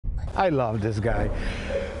I love this guy.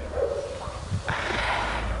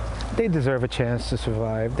 They deserve a chance to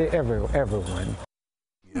survive. Everyone.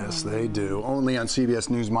 Yes, they do. Only on CBS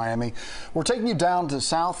News Miami. We're taking you down to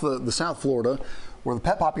South Florida, where the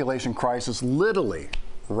pet population crisis literally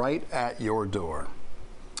right at your door.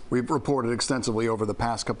 We've reported extensively over the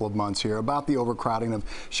past couple of months here about the overcrowding of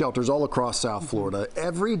shelters all across South Florida.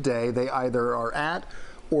 Every day they either are at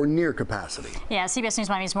or near capacity. Yeah, CBS News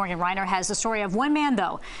Miami's Morgan Rynor has the story of one man,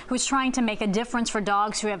 though, who's trying to make a difference for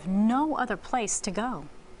dogs who have no other place to go.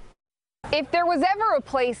 If there was ever a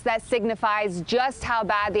place that signifies just how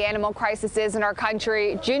bad the animal crisis is in our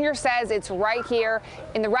country, Junior says it's right here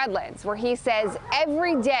in the Redlands, where he says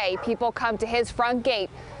every day people come to his front gate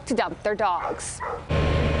to dump their dogs.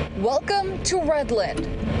 Welcome to Redland,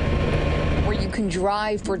 where you can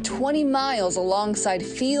drive for 20 miles alongside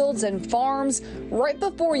fields and farms right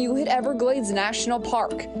before you hit Everglades National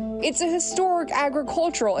Park. It's a historic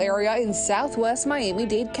agricultural area in southwest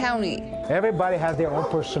Miami-Dade County. Everybody has their own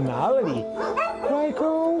personality. Right,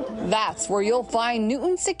 Cole? That's where you'll find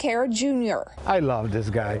Newton Siqueira Jr. I love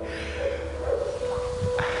this guy.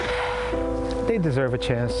 They deserve a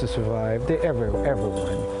chance to survive.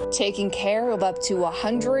 Everyone. Taking care of up to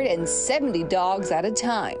 170 dogs at a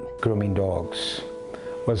time. Grooming dogs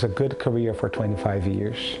was a good career for 25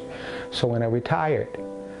 years. So when I retired,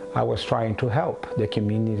 I was trying to help the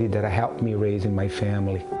community that helped me raising my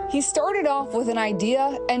family. He started off with an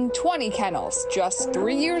idea and 20 kennels just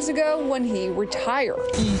 3 years ago when he retired.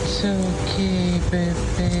 It's okay,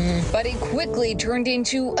 baby. But it quickly turned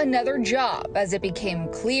into another job as it became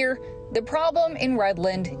clear the problem in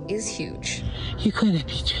Redland is huge. You're gonna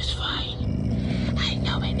be just fine. I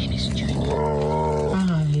know, my name is Junior.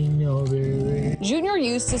 I know, baby. Junior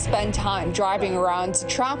used to spend time driving around to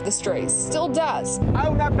trap the strays, still does.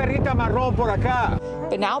 Una perrita marrón por acá.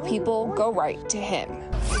 But now people go right to him.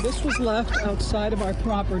 This was left outside of our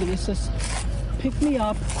property. It says, pick me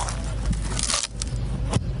up.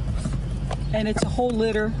 And it's a whole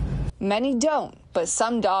litter. Many don't, but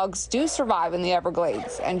some dogs do survive in the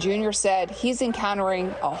Everglades, and Junior said he's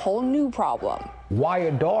encountering a whole new problem.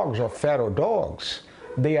 Wild dogs are feral dogs.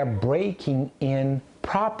 They are breaking in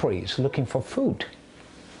properties looking for food.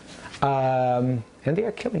 And they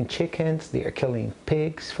are killing chickens, they are killing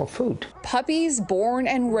pigs for food. Puppies born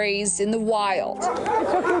and raised in the wild.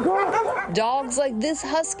 Dogs like this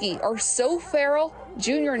husky are so feral,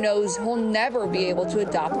 Junior knows he'll never be able to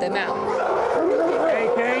adopt them out.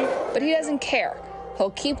 But he doesn't care.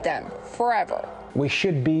 He'll keep them forever. We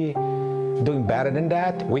should be doing better than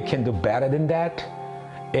that. We can do better than that.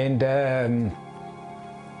 And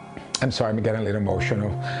I'm sorry, I'm getting a little emotional.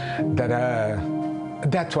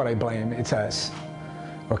 That's what I blame. It's us.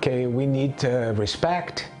 Okay, we need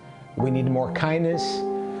respect. We need more kindness.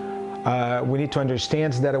 We need to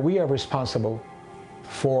understand that we are responsible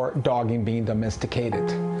for dogging being domesticated.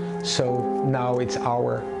 So now it's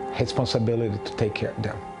our responsibility to take care of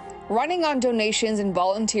them. Running on donations and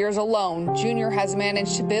volunteers alone, Junior has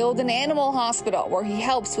managed to build an animal hospital where he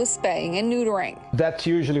helps with spaying and neutering. That's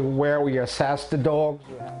usually where we assess the dog.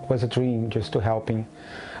 It was a dream just to helping.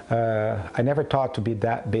 I never thought to be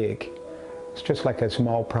that big. It's just like a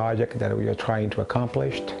small project that we are trying to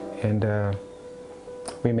accomplish, and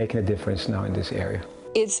we're making a difference now in this area.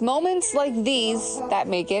 It's moments like these that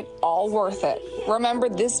make it all worth it. Remember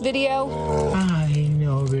this video? I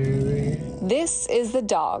know, baby. This is the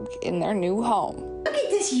dog in their new home. Look at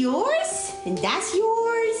this, yours? And that's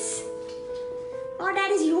yours? Oh,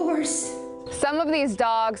 that is yours. Some of these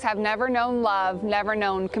dogs have never known love, never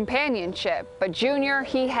known companionship, but Junior,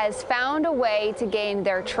 he has found a way to gain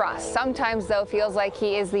their trust. Sometimes, though, feels like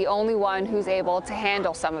he is the only one who's able to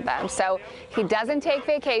handle some of them. So he doesn't take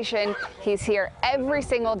vacation. He's here every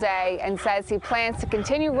single day and says he plans to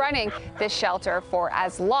continue running this shelter for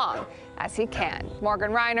as long as he can.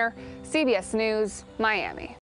 Morgan Rynor, CBS News, Miami.